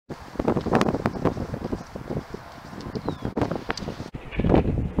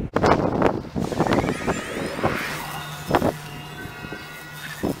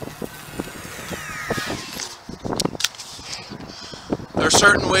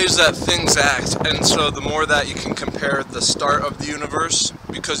certain ways that things act, and so the more that you can compare the start of the universe,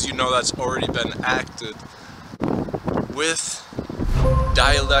 because you know that's already been acted, with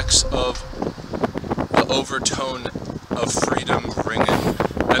dialects of the overtone of freedom ringing.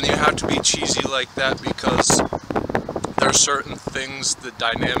 And you have to be cheesy like that because there are certain things, the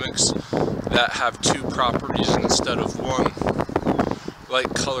dynamics, that have two properties instead of one,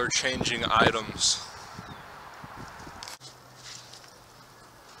 like color changing items.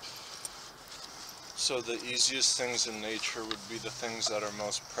 So the easiest things in nature would be the things that are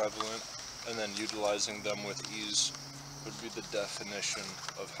most prevalent, and then utilizing them with ease would be the definition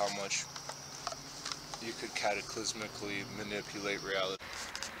of how much you could cataclysmically manipulate reality.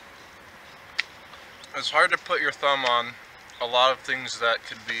 It's hard to put your thumb on a lot of things that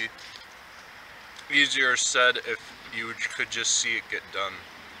could be easier said if you could just see it get done.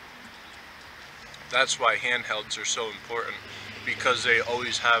 That's why handhelds are so important, because they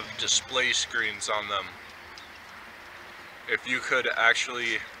always have display screens on them. If you could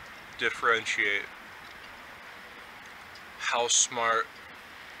actually differentiate how smart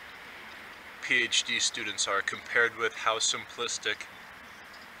PhD students are compared with how simplistic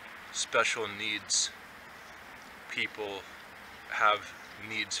special needs people have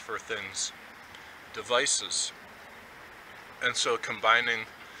needs for things, devices. And so combining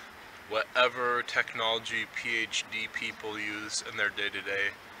whatever technology PhD people use in their day-to-day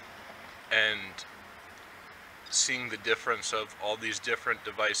and seeing the difference of all these different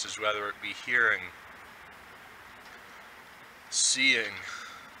devices, whether it be hearing, seeing,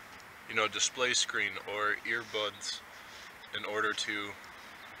 display screen or earbuds, in order to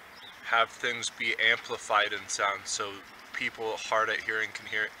have things be amplified in sound so people hard at hearing can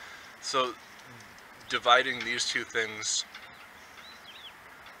hear it. So dividing these two things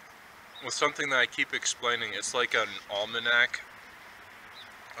with something that I keep explaining, it's like an almanac,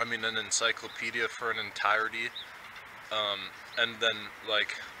 an encyclopedia for an entirety, and then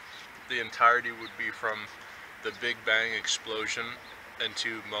like the entirety would be from the Big Bang explosion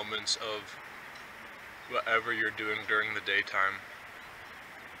into moments of whatever you're doing during the daytime,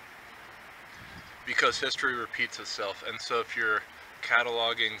 because history repeats itself. And so if you're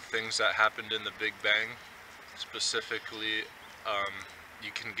cataloging things that happened in the Big Bang specifically, you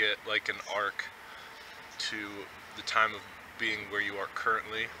can get like an arc to the time of being where you are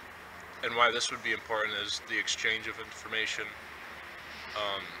currently. And why this would be important is the exchange of information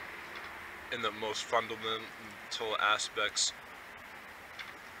in the most fundamental aspects.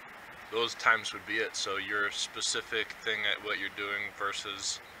 Those times would be it. So your specific thing at what you're doing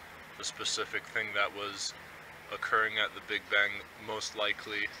versus the specific thing that was occurring at the Big Bang, most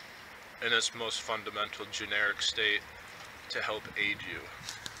likely in its most fundamental generic state, to help aid you.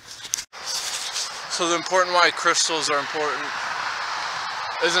 So the important why crystals are important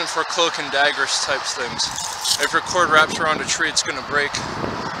isn't for cloak and daggers types things. If your cord wraps around a tree, it's going to break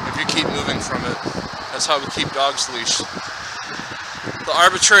if you keep moving from it. That's how we keep dogs leashed. The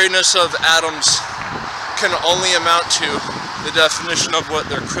arbitrariness of atoms can only amount to the definition of what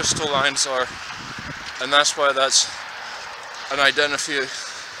their crystal lines are. And that's why that's an identity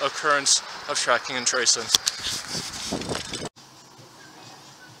occurrence of tracking and tracing.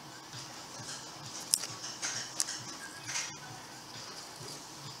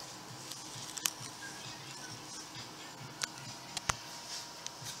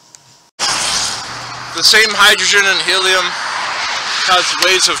 The same hydrogen and helium has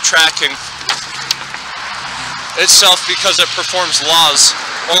ways of tracking itself because it performs laws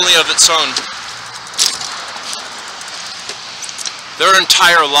only of its own. There are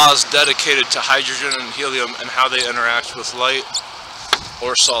entire laws dedicated to hydrogen and helium and how they interact with light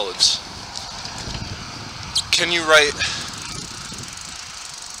or solids. Can you write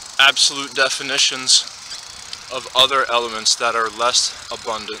absolute definitions of other elements that are less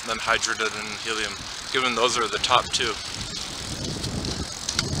abundant than hydrogen and helium, given those are the top two?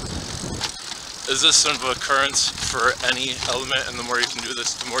 Is this of occurrence for any element? And the more you can do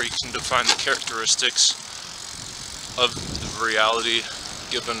this, the more you can define the characteristics of the reality,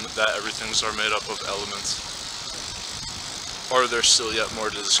 given that everything's are made up of elements. Or there's still yet more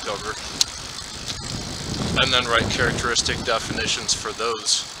to discover. And then write characteristic definitions for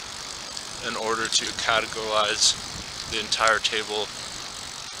those in order to categorize the entire table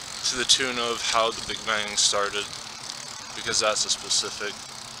to the tune of how the Big Bang started, because that's a specific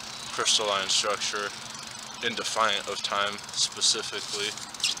crystalline structure indefinite of time specifically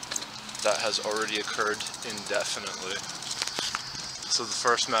that has already occurred indefinitely. So the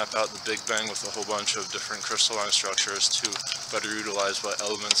first map out the Big Bang with a whole bunch of different crystalline structures to better utilize what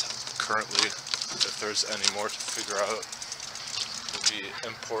elements currently, if there's any more to figure out, would be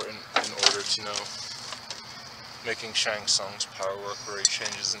important in order to know making Shang Tsung's power work, where he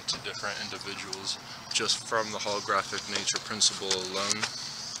changes into different individuals just from the holographic nature principle alone.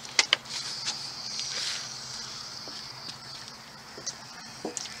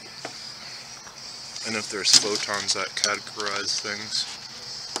 And if there's photons that categorize things,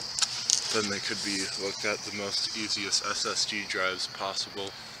 then they could be looked at the most easiest SSD drives possible.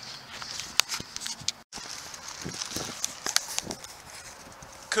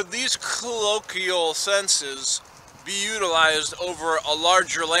 Could these colloquial senses be utilized over a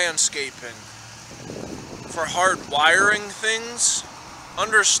larger landscaping for hardwiring things?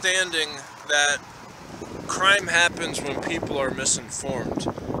 Understanding that crime happens when people are misinformed,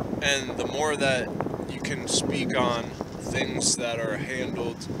 and the more that you can speak on things that are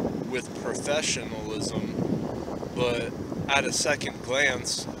handled with professionalism, but at a second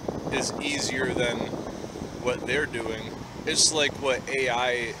glance is easier than what they're doing. It's like what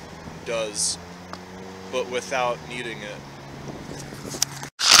AI does, but without needing it.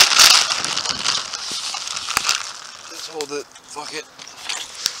 Just hold it, fuck it.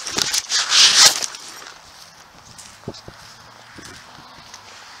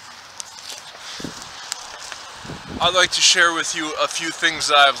 I'd like to share with you a few things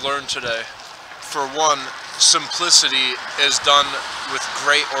that I've learned today. For one, simplicity is done with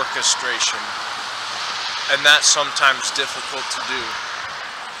great orchestration, and that's sometimes difficult to do.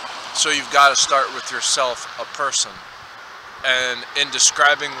 So you've got to start with yourself, a person. And in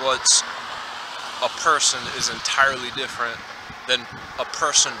describing what's a person is entirely different than a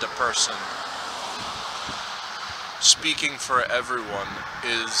person to person. Speaking for everyone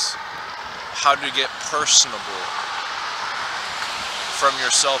is how to get personable from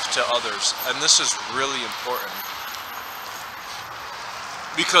yourself to others, and this is really important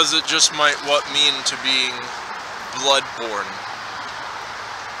because it just might what mean to being bloodborne.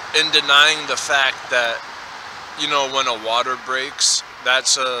 In denying the fact that, you know, when a water breaks,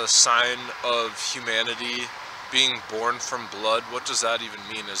 that's a sign of humanity being born from blood. What does that even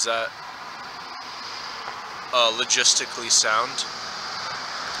mean? Is that logistically sound?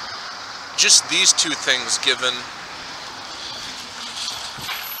 Just these two things given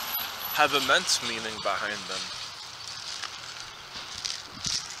have immense meaning behind them.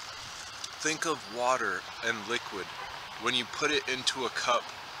 Think of water and liquid. When you put it into a cup,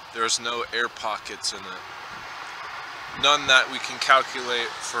 there's no air pockets in it. None that we can calculate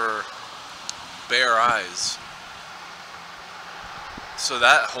for bare eyes. So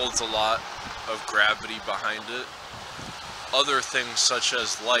that holds a lot of gravity behind it. Other things such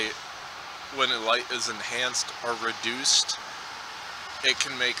as light, when a light is enhanced or reduced, it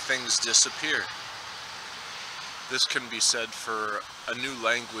can make things disappear. This can be said for a new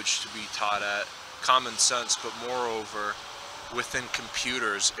language to be taught at, common sense, but moreover, within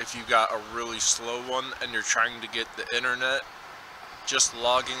computers, if you got a really slow one and you're trying to get the internet, just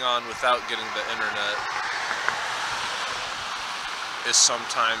logging on without getting the internet is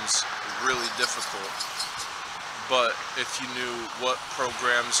sometimes really difficult. But if you knew what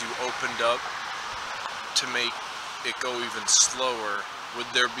programs you opened up to make it go even slower, would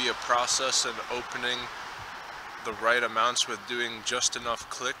there be a process in opening the right amounts with doing just enough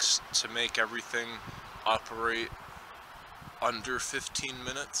clicks to make everything operate under 15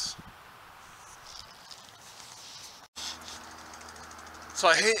 minutes? So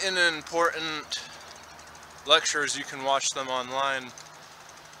I hate in important lectures, you can watch them online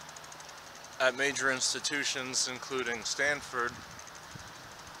at major institutions, including Stanford,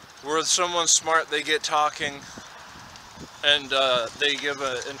 where someone's smart, they get talking, and they give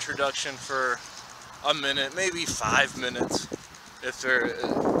an introduction for a minute, maybe 5 minutes, if they're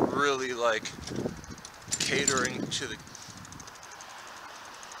really like catering to the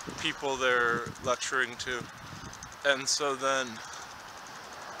people they're lecturing to. And so then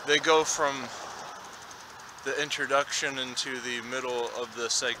they go from the introduction into the middle of the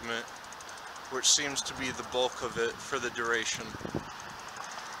segment, which seems to be the bulk of it for the duration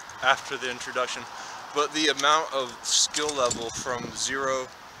after the introduction. But the amount of skill level from 0,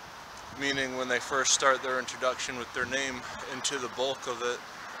 meaning when they first start their introduction with their name, into the bulk of it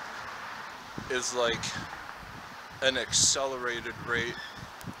is like an accelerated rate.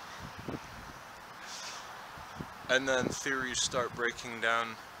 And then theories start breaking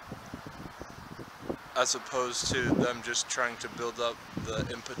down, as opposed to them just trying to build up the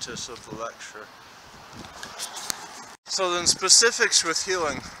impetus of the lecture. So then specifics with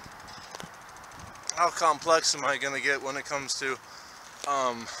healing. How complex am I going to get when it comes to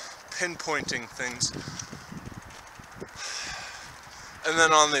pinpointing things? And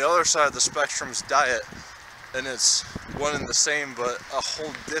then on the other side of the spectrum is diet, and it's one and the same, but a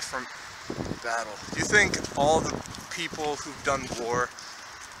whole different battle. Do you think all the people who've done war,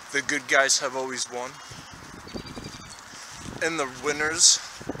 the good guys have always won? And the winners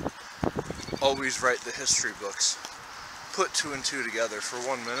always write the history books? Put 2 and 2 together for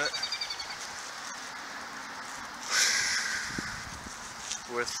 1 minute.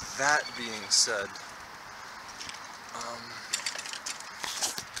 With that being said,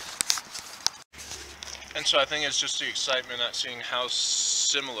 and so I think it's just the excitement at seeing how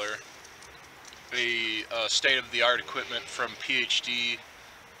similar the state-of-the-art equipment from PhD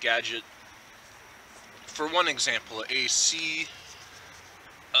Gadget, for one example, a C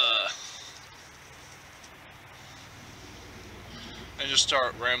and just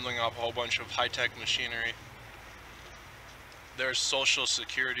start rambling off a whole bunch of high-tech machinery. There's social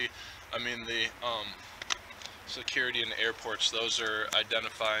security. I mean, the security in airports, those are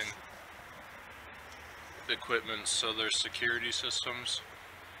identifying equipment, so there's security systems,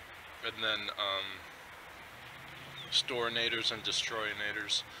 and then storinators and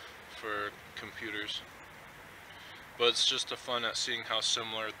destroyinators for computers. But it's just a fun at seeing how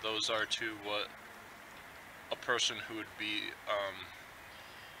similar those are to what a person who would be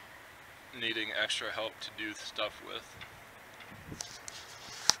needing extra help to do stuff with.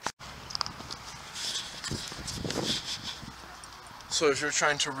 So if you're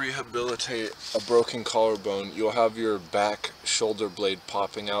trying to rehabilitate a broken collarbone, you'll have your back shoulder blade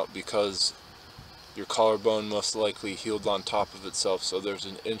popping out because your collarbone most likely healed on top of itself, so there's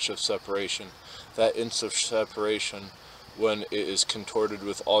an inch of separation. That inch of separation, when it is contorted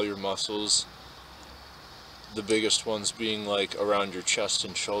with all your muscles, the biggest ones being like around your chest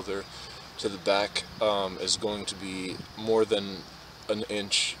and shoulder to the back, is going to be more than an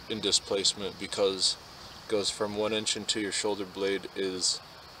inch in displacement, because it goes from 1 inch into your shoulder blade is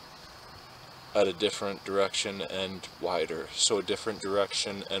at a different direction and wider. So a different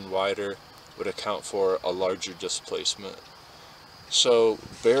direction and wider would account for a larger displacement. So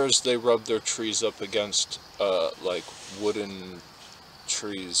bears, they rub their trees up against like wooden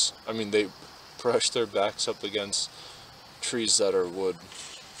trees. I mean, they brush their backs up against trees that are wood,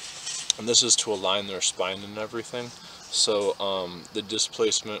 and this is to align their spine and everything. So the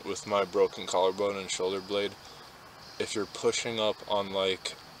displacement with my broken collarbone and shoulder blade, if you're pushing up on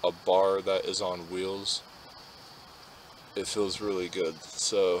like a bar that is on wheels, it feels really good.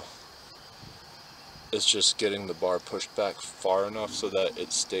 So it's just getting the bar pushed back far enough so that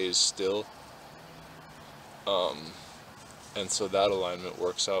it stays still, and so that alignment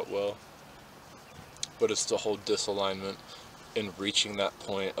works out well. But it's the whole disalignment in reaching that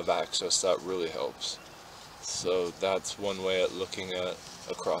point of access that really helps. So that's one way at looking at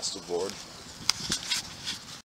across the board.